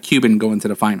you had Cuban go into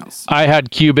the finals. I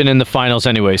had Cuban in the finals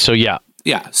anyway, so yeah.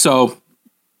 Yeah, so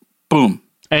boom.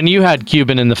 And you had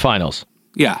Cuban in the finals.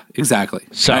 Yeah, exactly.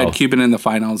 So I had Cuban in the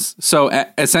finals. So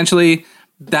essentially,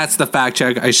 that's the fact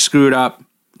check. I screwed up.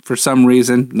 For some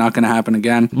reason, not going to happen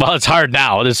again. Well, it's hard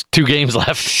now. There's 2 games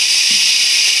left.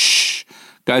 Shh.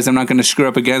 Guys, I'm not going to screw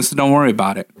up again, so don't worry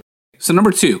about it. So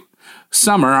number 2,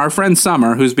 Summer, our friend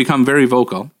Summer, who's become very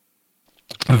vocal.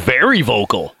 Very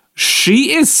vocal.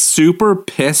 She is super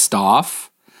pissed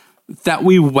off that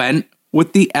we went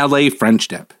with the LA French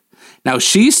dip. Now,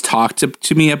 she's talked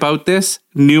to me about this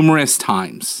numerous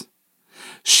times.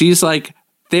 She's like,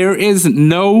 there is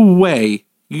no way.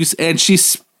 And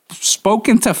she's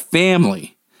spoken to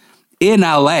family in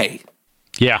LA.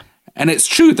 Yeah. And it's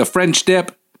true. The French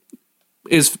dip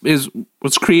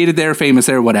was created there, famous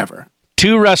there, whatever.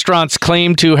 2 restaurants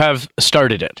claim to have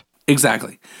started it.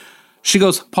 Exactly. She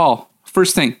goes, Paul,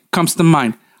 first thing comes to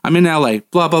mind. I'm in LA,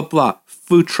 blah, blah, blah.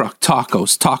 Food truck,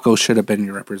 tacos. Tacos should have been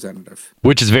your representative.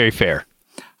 Which is very fair.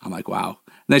 I'm like, wow.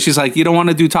 And then she's like, you don't want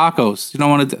to do tacos. You don't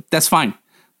want to that's fine.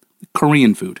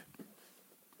 Korean food.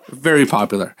 Very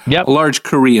popular. Yep. A large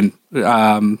Korean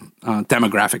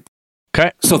demographic.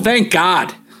 Okay. So thank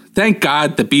God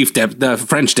the beef dip, the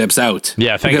French dip's out.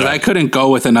 Yeah, because I couldn't go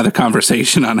with another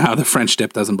conversation on how the French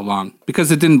dip doesn't belong.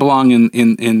 Because it didn't belong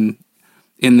in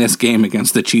this game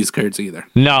against the cheese curds either.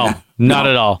 No, not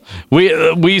at all.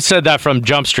 We said that from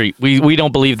Jump Street. We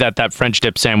don't believe that French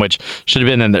dip sandwich should have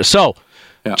been in there. So,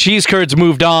 cheese curds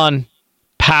moved on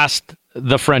past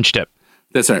the French dip.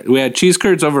 That's right. We had cheese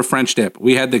curds over French dip.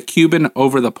 We had the Cuban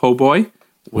over the po' boy,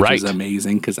 which is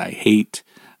amazing because I hate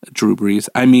Drew Brees.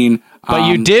 I mean... But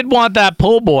you did want that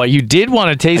po' boy. You did want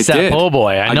to taste that po'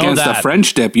 boy. I know that. Against the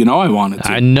French dip, I wanted to.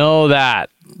 I know that.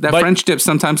 That French dip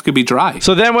sometimes could be dry.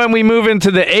 So then when we move into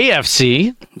the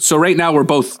AFC... So right now we're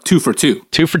both 2 for 2.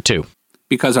 2 for 2.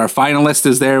 Because our finalist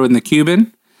is there in the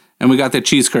Cuban, and we got the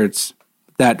cheese curds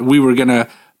that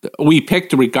we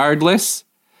picked regardless.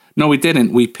 No, we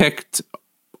didn't. We picked...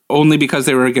 only because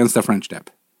they were against the French dip.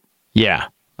 Yeah.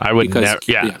 I would.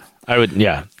 I would.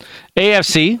 Yeah.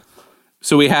 AFC.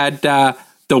 So we had the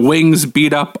wings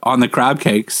beat up on the crab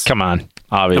cakes. Come on.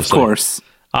 Obviously. Of course.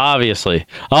 Obviously.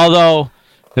 Although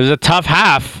it was a tough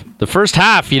half. The first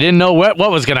half, you didn't know what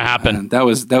was going to happen. That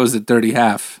was a dirty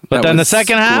half. But then the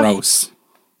second half. Gross.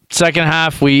 Second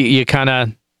half, you kind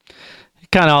of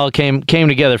all came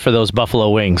together for those buffalo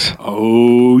wings.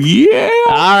 Oh yeah.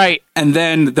 All right. And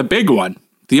then the big one.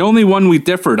 The only one we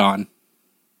differed on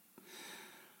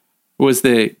was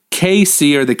the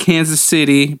KC or the Kansas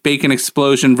City Bacon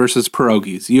Explosion versus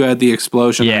Pierogies. You had the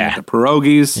Explosion. I had the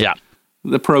Pierogies. Yeah.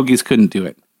 The Pierogies couldn't do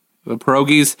it. The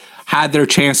Pierogies had their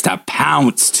chance to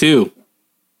pounce too.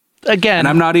 Again. And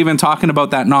I'm not even talking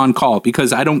about that non-call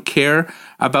because I don't care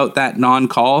about that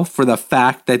non-call for the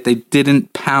fact that they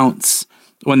didn't pounce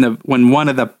when one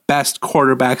of the best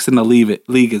quarterbacks in the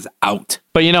league is out.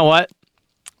 But you know what?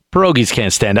 Pierogies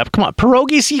can't stand up. Come on,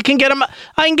 pierogies, you can get them.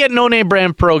 I can get no-name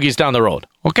brand pierogies down the road.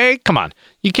 Okay, come on.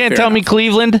 You can't tell me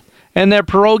Cleveland and their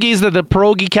pierogies, they're the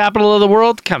pierogi capital of the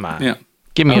world. Come on. Yeah.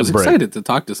 Give me a break. I was excited to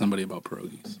talk to somebody about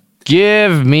pierogies.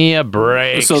 Give me a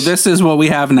break. So this is what we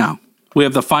have now. We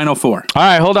have the final four. All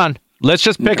right, hold on. Let's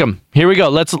just pick them. Here we go.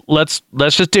 Let's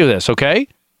just do this, okay?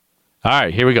 All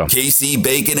right, here we go. KC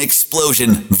Bacon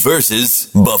Explosion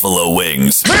versus Buffalo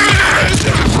Wings.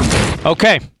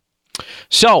 Okay.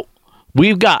 So,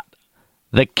 we've got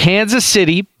the Kansas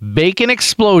City Bacon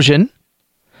Explosion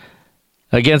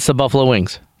against the Buffalo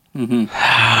Wings.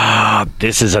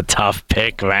 This is a tough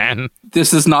pick, man.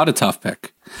 This is not a tough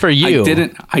pick. For you.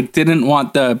 I didn't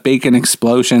want the Bacon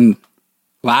Explosion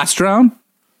last round.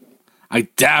 I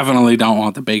definitely don't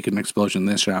want the Bacon Explosion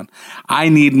this round. I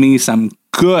need me some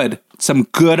good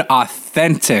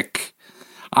authentic.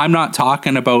 I'm not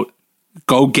talking about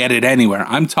go get it anywhere.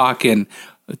 I'm talking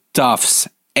Duff's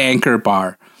Anchor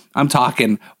Bar. I'm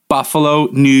talking Buffalo,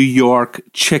 New York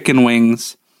chicken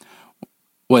wings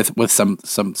with some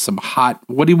hot.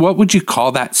 What would you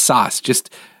call that sauce? Just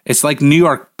it's like New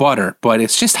York butter, but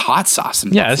it's just hot sauce.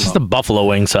 Yeah, it's just the Buffalo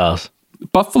wing sauce.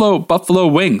 Buffalo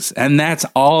wings, and that's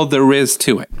all there is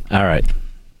to it. All right.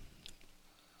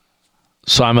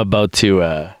 So I'm about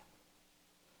to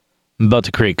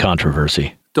create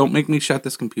controversy. Don't make me shut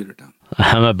this computer down.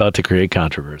 I'm about to create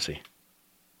controversy.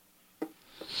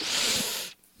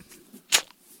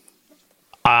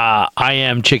 I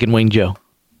am Chicken Wing Joe.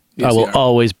 Yes, I will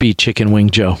always be Chicken Wing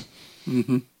Joe.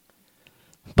 Mm-hmm.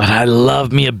 But I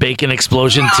love me a Bacon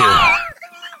Explosion too.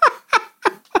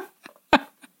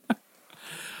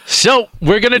 So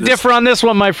we're going to differ on this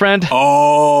one, my friend.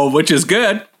 Oh, which is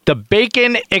good. The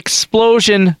Bacon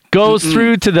Explosion goes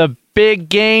through to the big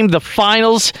game, the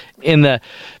finals in the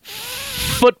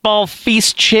Football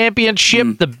Feast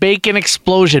Championship, the Bacon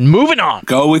Explosion. Moving on.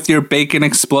 Go with your Bacon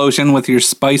Explosion with your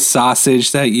spice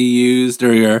sausage that you used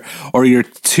or your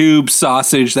tube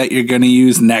sausage that you're going to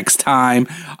use next time.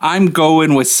 I'm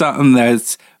going with something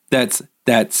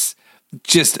that's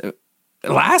just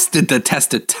lasted the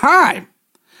test of time.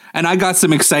 And I got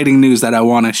some exciting news that I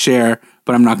want to share,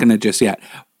 but I'm not going to just yet.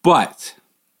 But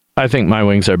I think my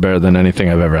wings are better than anything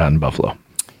I've ever had in Buffalo.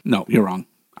 No, you're wrong.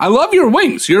 I love your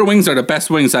wings. Your wings are the best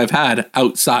wings I've had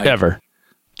outside. Ever.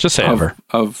 Just say ever.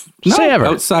 Say ever.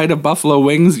 Outside of Buffalo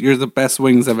wings, you're the best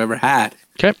wings I've ever had.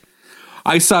 Okay.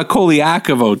 I saw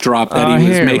Koliakovo drop that he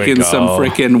was making some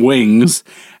freaking wings.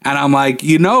 And I'm like,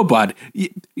 bud,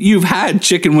 you've had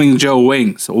Chicken Wing Joe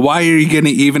wings. Why are you going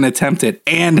to even attempt it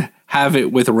and have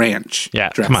it with ranch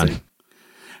dressing? Come on.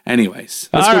 Anyways,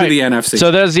 let's go to the NFC.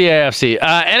 So there's the AFC.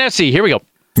 NFC, here we go.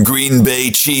 Green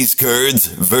Bay Cheese Curds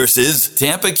versus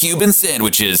Tampa Cuban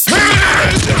Sandwiches.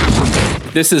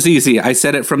 This is easy. I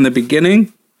said it from the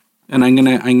beginning, and I'm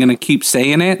gonna keep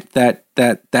saying it.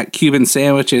 That Cuban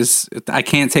sandwich is. I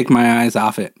can't take my eyes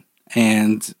off it,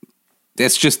 and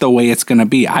it's just the way it's gonna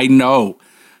be. I know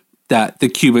that the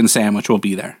Cuban sandwich will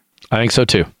be there. I think so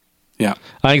too. Yeah,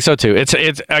 I think so too.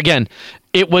 It's again,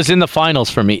 it was in the finals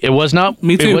for me. It was not.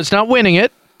 Me too. It was not winning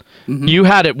it. Mm-hmm. You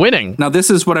had it winning. Now,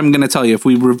 this is what I'm going to tell you. If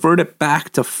we revert it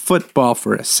back to football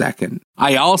for a second,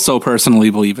 I also personally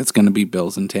believe it's going to be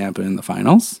Bills and Tampa in the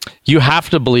finals. You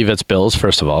have to believe it's Bills,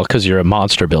 first of all, because you're a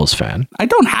monster Bills fan. I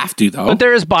don't have to, though. But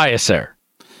there is bias there.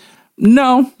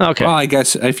 No. Okay. Well, I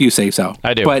guess if you say so.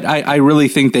 I do. But I really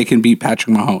think they can beat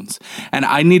Patrick Mahomes. And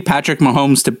I need Patrick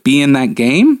Mahomes to be in that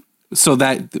game so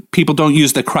that people don't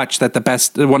use the crutch that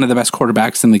one of the best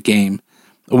quarterbacks in the game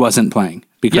wasn't playing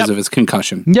because of his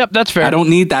concussion. Yep, that's fair. I don't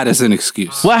need that as an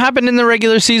excuse. What happened in the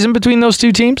regular season between those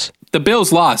two teams? The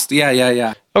Bills lost.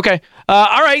 Yeah. Okay.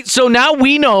 All right. So now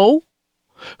we know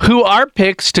who our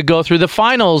picks to go through the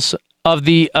finals of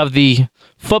the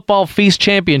Football Feast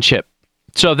Championship.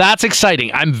 So that's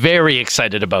exciting. I'm very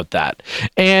excited about that.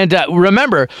 And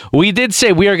remember, we did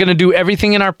say we are going to do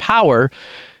everything in our power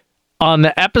on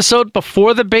the episode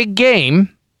before the big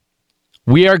game.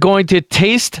 We are going to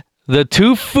taste the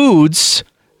two foods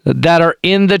that are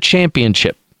in the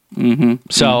championship. Mm-hmm.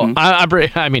 So,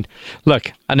 I mean,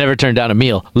 look, I never turned down a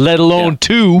meal, let alone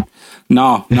two.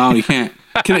 No, you can't.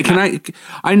 Can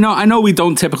I know we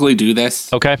don't typically do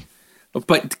this. Okay.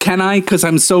 But can I? Because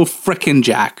I'm so freaking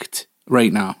jacked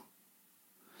right now.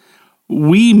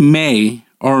 We may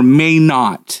or may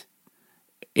not,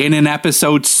 in an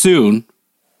episode soon,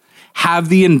 have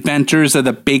the inventors of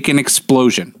the Bacon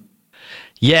Explosion.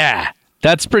 Yeah.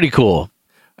 That's pretty cool.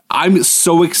 I'm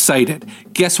so excited.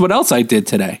 Guess what else I did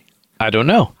today? I don't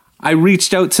know. I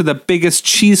reached out to the biggest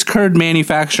cheese curd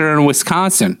manufacturer in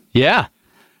Wisconsin. Yeah.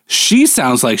 She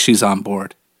sounds like she's on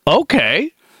board.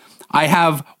 Okay. I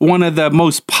have one of the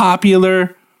most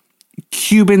popular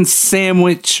Cuban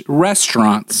sandwich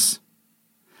restaurants.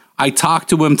 I talked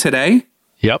to him today.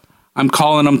 Yep. I'm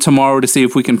calling him tomorrow to see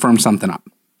if we can firm something up.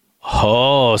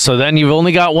 Oh, so then you've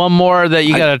only got one more that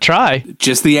you got to try.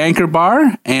 Just the Anchor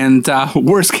Bar, and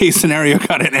worst case scenario,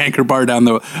 got an Anchor Bar down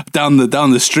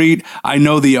the street. I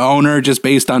know the owner just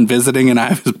based on visiting, and I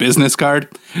have his business card.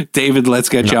 David, let's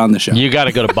get you on the show. You got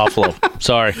to go to Buffalo.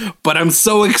 Sorry, but I'm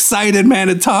so excited, man,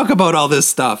 to talk about all this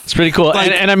stuff. It's pretty cool,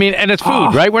 like, and I mean, and it's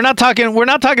food, right? We're not talking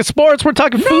sports. We're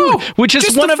talking food, which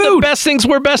is one of the best things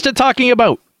we're best at talking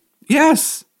about.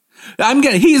 Yes,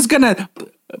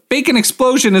 Bacon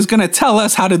Explosion is going to tell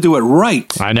us how to do it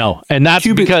right. I know. And that's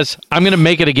because I'm going to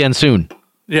make it again soon.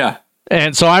 Yeah.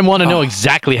 And so I want to know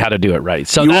exactly how to do it right.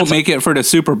 So you won't make it for the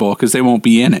Super Bowl because they won't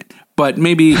be in it. But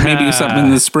maybe something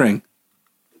in the spring.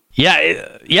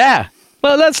 Yeah.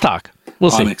 Well, let's talk.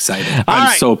 We'll see. I'm excited.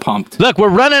 I'm so pumped. Look, we're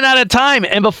running out of time.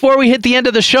 And before we hit the end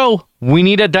of the show, we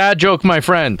need a dad joke, my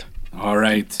friend. All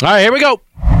right, here we go.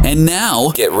 And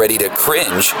now, get ready to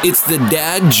cringe. It's the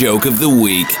dad joke of the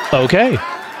week. Okay.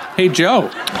 Hey, Joe.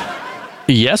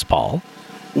 Yes, Paul.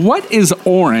 What is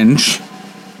orange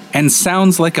and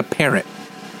sounds like a parrot?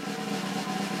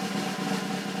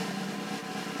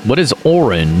 What is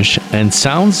orange and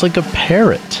sounds like a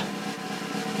parrot?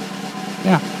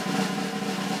 Yeah.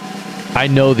 I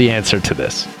know the answer to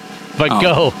this, but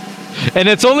go. And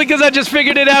it's only because I just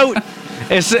figured it out.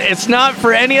 It's not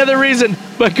for any other reason,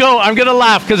 but go. I'm going to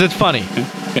laugh because it's funny.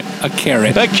 A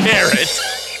carrot. A carrot.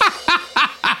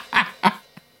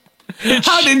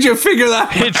 How did you figure that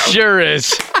out? It sure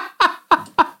is.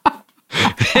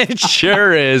 It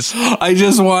sure is. I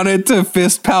just wanted to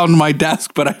fist pound my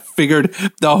desk, but I figured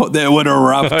that it would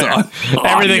erupt.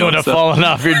 Everything would have fallen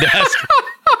off your desk.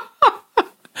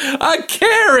 A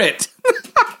carrot.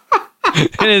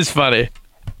 It is funny.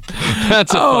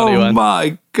 That's a funny one. Oh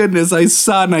my goodness. I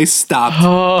saw and I stopped.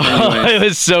 Anyway. It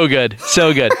was so good.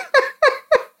 So good.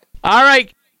 All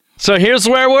right. So here's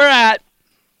where we're at.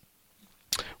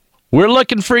 We're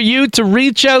looking for you to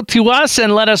reach out to us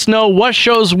and let us know what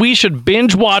shows we should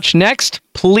binge watch next.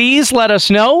 Please let us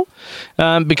know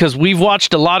because we've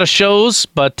watched a lot of shows,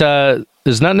 but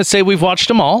there's nothing to say we've watched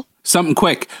them all. Something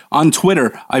quick. On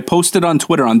Twitter, I posted on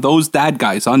Twitter, on Those Dad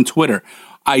Guys on Twitter,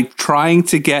 I'm trying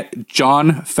to get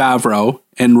Jon Favreau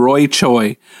and Roy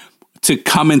Choi to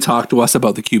come and talk to us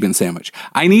about the Cuban sandwich.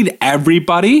 I need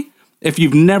everybody. If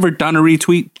you've never done a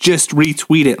retweet, just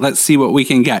retweet it. Let's see what we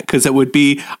can get. Because it would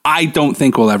be, I don't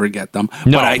think we'll ever get them.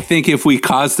 No. But I think if we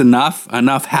caused enough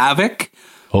havoc,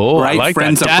 right? Like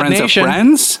friends of friends Nation. of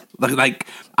friends.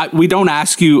 We don't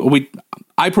ask you,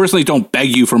 I personally don't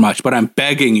beg you for much, but I'm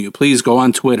begging you, please go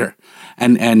on Twitter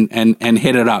and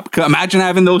hit it up. Imagine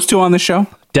having those two on the show.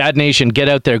 Dad Nation, get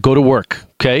out there, go to work,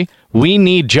 okay? We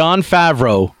need Jon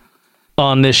Favreau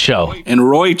on this show. And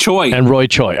Roy Choi.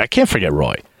 I can't forget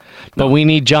Roy. But we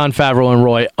need Jon Favreau and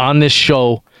Roy on this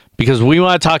show because we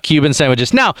want to talk Cuban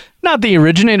sandwiches. Now, not the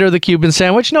originator of the Cuban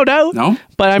sandwich, no doubt. No,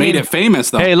 but I made mean, it famous,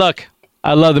 though. Hey, look,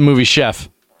 I love the movie Chef,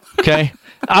 okay?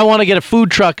 I want to get a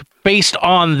food truck based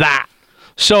on that.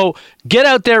 So get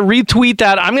out there, retweet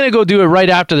that. I'm going to go do it right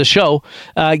after the show.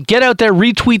 Get out there,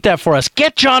 retweet that for us.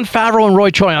 Get Jon Favreau and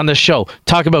Roy Choi on this show.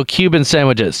 Talk about Cuban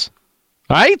sandwiches.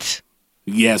 All right?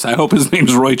 Yes, I hope his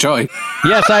name's Roy Choi.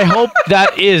 Yes, I hope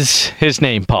that is his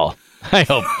name, Paul. I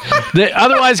hope.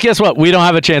 Otherwise, guess what? We don't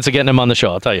have a chance of getting him on the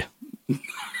show, I'll tell you.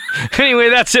 Anyway,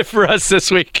 that's it for us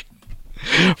this week.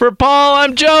 For Paul,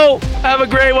 I'm Joe. Have a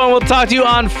great one. We'll talk to you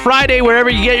on Friday, wherever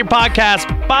you get your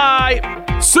podcast. Bye.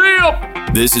 See ya.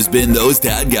 This has been Those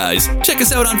Dad Guys. Check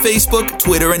us out on Facebook,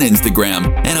 Twitter, and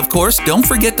Instagram. And of course, don't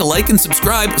forget to like and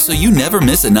subscribe so you never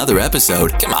miss another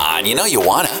episode. Come on, you know you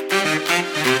wanna.